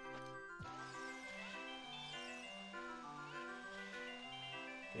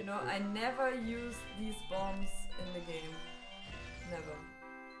 You know, I never use these bombs in the game. Never.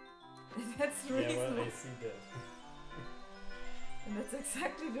 That's the Yeah, reason well, why. I see that. And that's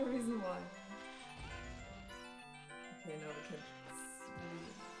exactly the reason why. Okay, now we can.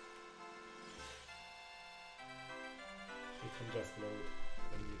 You can just load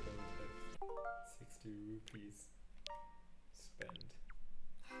when you don't have 60 rupees spent.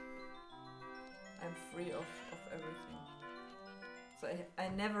 I'm free of everything. So I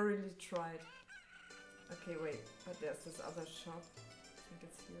never really tried. Okay, wait, but there's this other shop. I think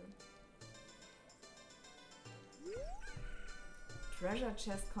it's here. Treasure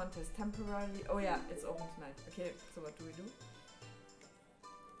chest contest temporarily. Oh yeah, it's open tonight. Okay, so what do we do?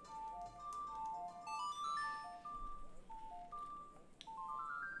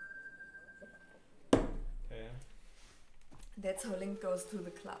 Yeah. That's how Link goes to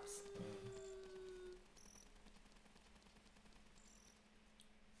the clubs.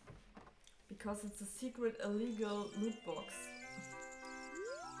 Because it's a secret illegal loot box.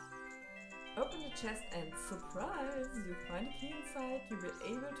 Open the chest and surprise! You find a key inside. You'll be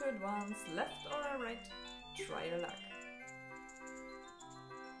able to advance left or right. Try your luck.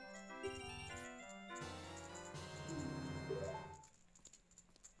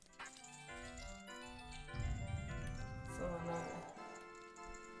 So now.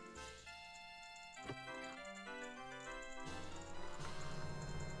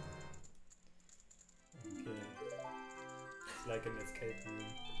 Okay. It's like an escape room.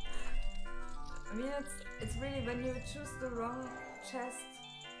 I mean, it's really when you choose the wrong chest,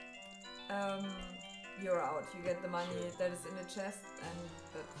 you're out. You get the money Sure. that is in the chest, and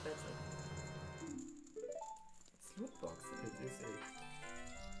that's it. It's loot boxing. It is a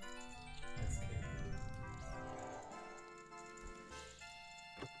escape room.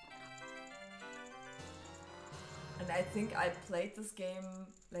 And I think I played this game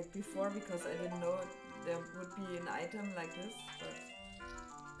like before because I didn't know there would be an item like this, but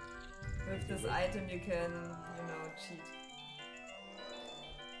with this item you can, you know, cheat.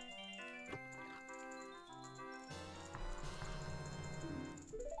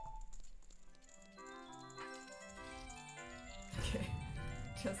 Okay,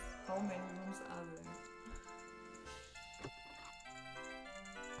 just how many rooms are there?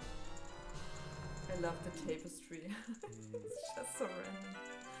 I love the tapestry. It's just so random.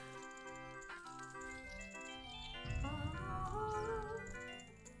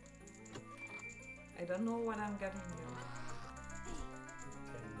 I don't know what I'm getting here.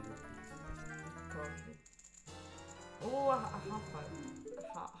 Probably. Oh, a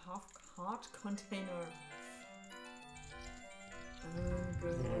half heart container.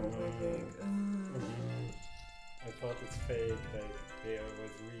 Good. I thought it's fake, like they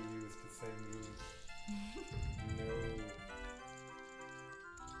always reuse the same room. No.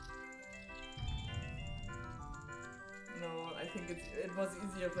 No, I think it was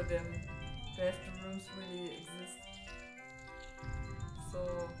easier for them to have the rooms really exist. So,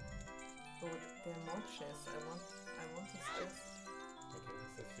 oh, there are more chests. I want this chest. What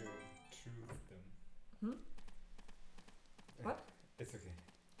happens if you choose them? Hmm? What? It's okay.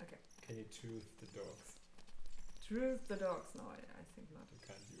 Okay. Can you choose the dogs? Truth the dogs. No, I think not. You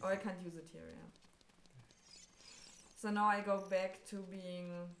can't use Oh, I can't use it here, yeah. So now I go back to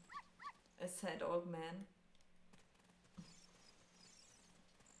being a sad old man.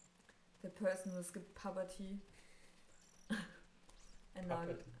 The person who skipped puberty. And now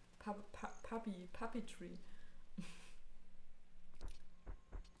puppetry.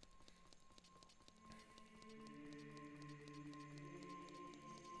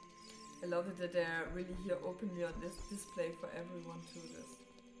 I love it that they're really here openly on this display for everyone to just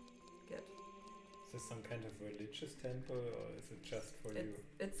get. Is this some kind of religious temple or is it just for you?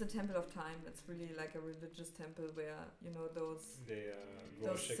 It's a temple of time. It's really like a religious temple where, you know, They are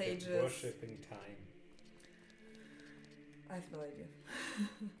those sages. worshipping time. I have no idea.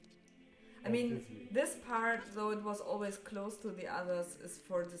 I mean, this part, though it was always close to the others, is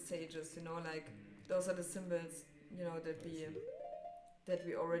for the sages, you know, like those are the symbols, you know, that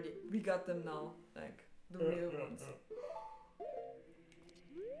we got them now, like the real ones.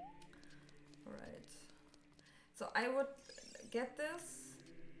 Alright. So I would get this.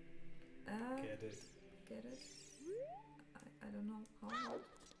 Get it. Get it? I don't know how.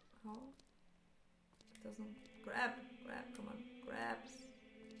 How? It doesn't. Grab, come on, grab.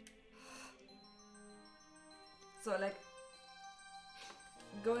 So like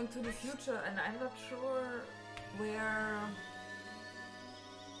going to the future, and I'm not sure where.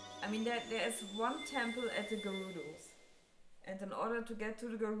 I mean, there is one temple at the Gerudos, and in order to get to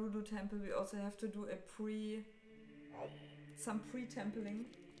the Gerudo temple, we also have to do some pre-templing,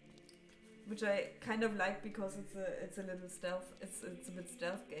 which I kind of like because it's a little stealth. It's a bit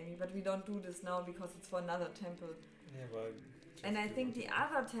stealth gamey, but we don't do this now because it's for another temple. Yeah, well. And I think the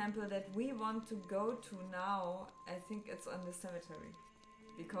other temple that we want to go to now, I think it's on the cemetery,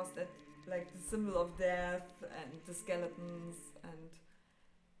 because that like the symbol of death and the skeletons and.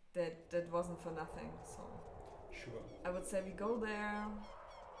 That wasn't for nothing, so Sure. I would say we go there,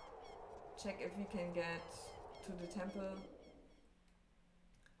 check if we can get to the temple,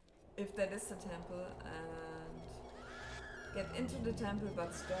 if that is the temple, and get into the temple,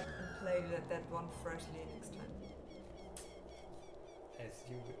 but stop and play that one freshly next time. As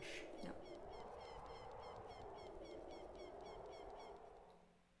you wish. Yeah.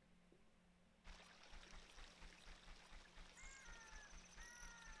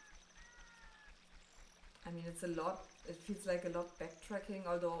 I mean, it's a lot. It feels like a lot backtracking,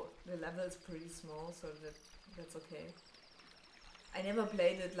 although the level is pretty small, so that's okay. I never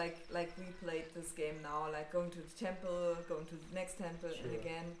played it like we played this game now, like going to the temple, going to the next temple, Sure. and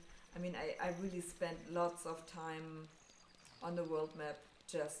again. I mean, I really spent lots of time on the world map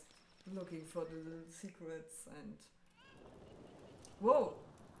just looking for the little secrets and... Whoa!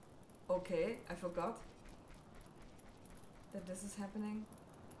 Okay, I forgot that this is happening.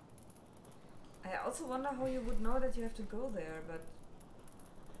 I also wonder how you would know that you have to go there, but...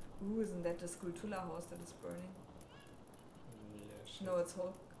 Ooh, isn't that the Skulltula house that is burning? Yeah, shit. No, it's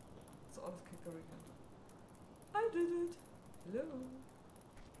all of Kakariko. I did it! Hello!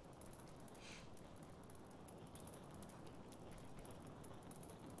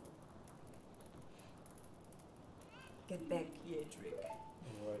 Get back, Yedrick.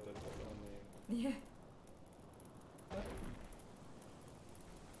 Right at that only. Yeah.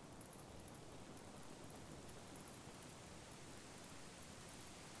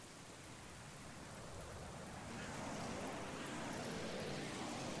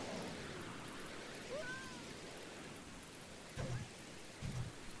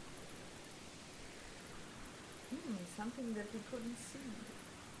 Something that we couldn't see.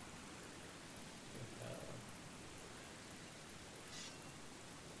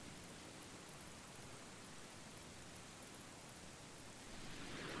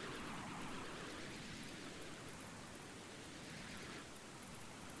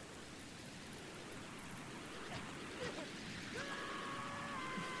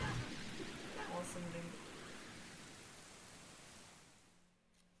 Awesome Link.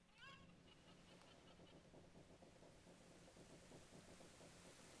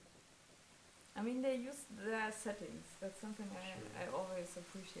 I mean, they use their settings. That's something I always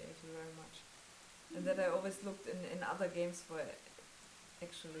appreciate very much. And that I always looked in other games for,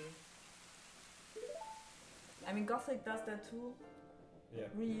 actually. I mean, Gothic does that too. Yeah.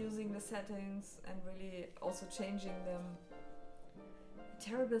 Reusing the settings and really also changing them. A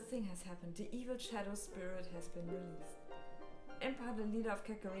terrible thing has happened. The evil shadow spirit has been released. Empire, the leader of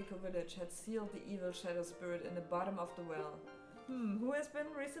Kakariko village, had sealed the evil shadow spirit in the bottom of the well. Who has been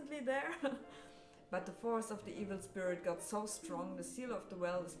recently there? But the force of the evil spirit got so strong, the seal of the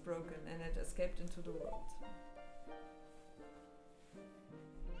well is broken and it escaped into the world.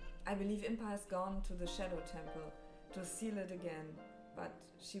 I believe Impa has gone to the Shadow Temple to seal it again, but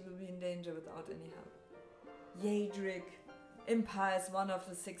she will be in danger without any help. Yadrick, Impa is one of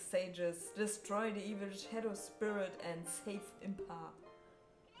the 6 sages. Destroy the evil shadow spirit and save Impa.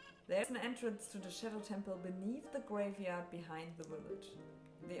 There's an entrance to the Shadow Temple beneath the graveyard behind the village.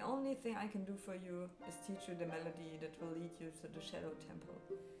 The only thing I can do for you is teach you the melody that will lead you to the Shadow Temple.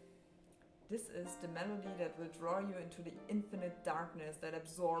 This is the melody that will draw you into the infinite darkness that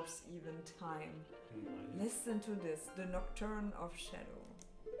absorbs even time. Nice. Listen to this, the Nocturne of Shadow.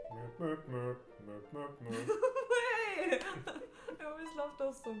 Merp, merp, merp, merp, merp, merp. Hey! I always love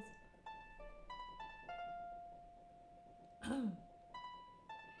those songs.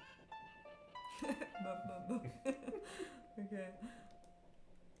 Okay.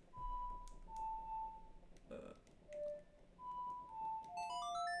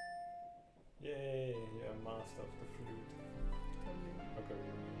 Yay, you're a master of the flute.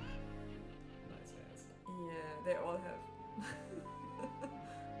 Totally. Okay. Nice ass. Yeah, they all have.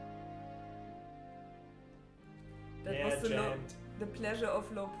 That Yeah, was jammed. the pleasure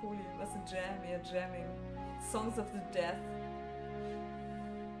of low poly. Was a jam, yeah, jamming. Songs of the Death.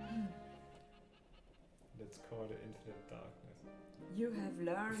 Let's call it infinite darkness. You have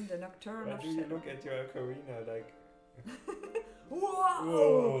learned the Nocturne Why of do you Shadow. look at your ocarina like... Whoa!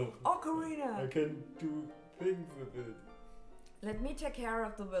 Whoa! Ocarina! I can do things with it. Let me take care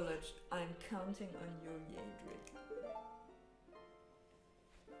of the village. I'm counting on you, Yadrick.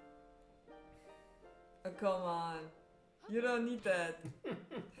 Oh, come on. You don't need that.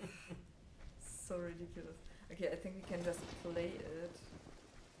 So ridiculous. Okay, I think we can just play it.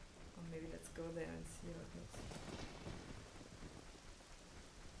 Or maybe let's go there and see how it looks.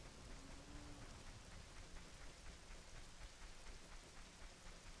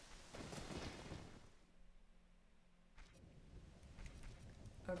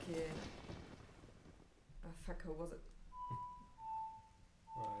 Okay. Oh fuck, how was it?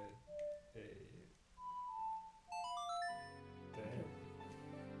 Right. Hey. Damn.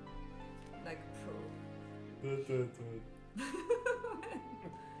 Like pro. Dut, dut, dut.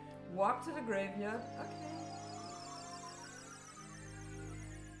 Walk to the graveyard. Okay.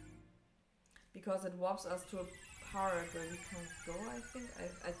 because it warps us to a part where we can't go.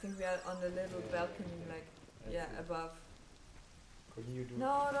 I think we are on a little balcony, like above. Could you do?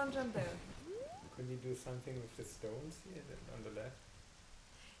 No, don't jump there. Could you do something with the stones here on the left?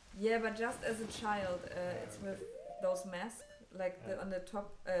 Yeah, but just as a child, it's okay. with those masks, like on the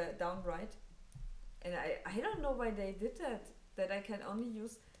top, down right. And I don't know why they did that. That I can only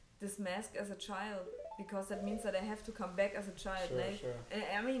use this mask as a child, because that means that I have to come back as a child. Sure, like, sure.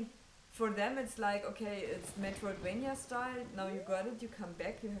 I mean, for them it's like, okay, it's Metroidvania style. Now you got it, you come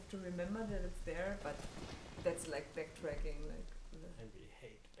back, you have to remember that it's there. But that's like backtracking, like. And we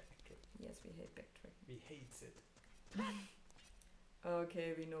hate backtracking. Yes, we hate backtracking. We hate it.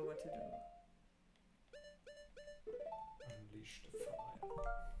 Okay, we know what to do. Unleash the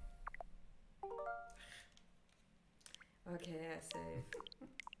fire. Okay, I saved.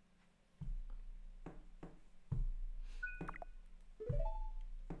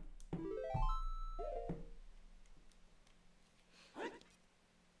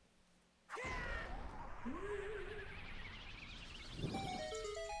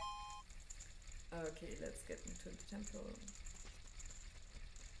 Okay, let's get into the temple.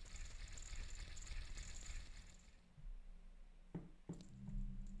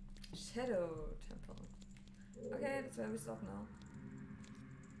 Shadow temple. Okay, that's where we stop now.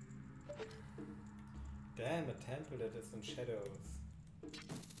 Damn, a temple that is in shadows.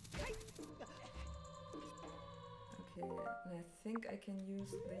 Okay, and I think I can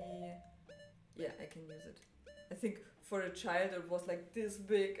use the... Yeah, I can use it. I think for a child it was like this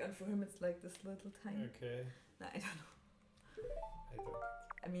big, and for him it's like this little tiny. Okay. Nah, I don't know. I don't.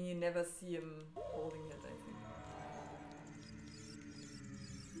 I mean, you never see him holding it, I think.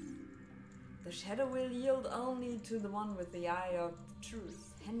 The shadow will yield only to the one with the eye of the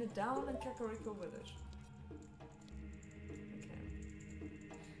truth. Handed down in Kakariko village. Okay.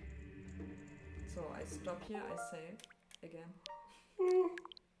 So I stop here, I save again.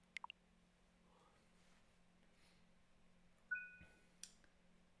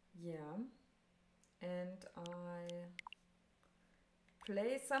 Yeah. And I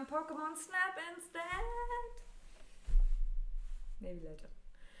play some Pokemon Snap instead. Maybe later.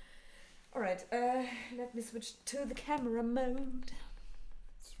 Alright, let me switch to the camera mode.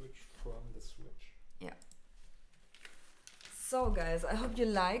 Switch from the switch. Yeah. So guys, I hope you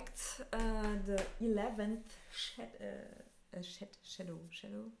liked the 11th shadow.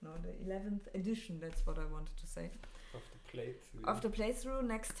 No, the 11th edition, that's what I wanted to say. Of the playthrough. Of the playthrough.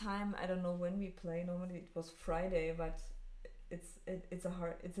 Next time, I don't know when we play. Normally it was Friday, but it's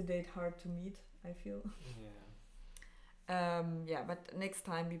a date hard to meet, I feel. Yeah. Yeah, but next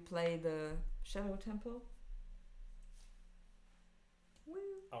time we play the Shadow Temple. Woo.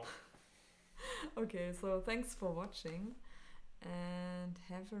 Oh. Okay, so thanks for watching and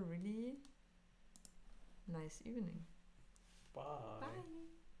have a really nice evening. Bye. Bye.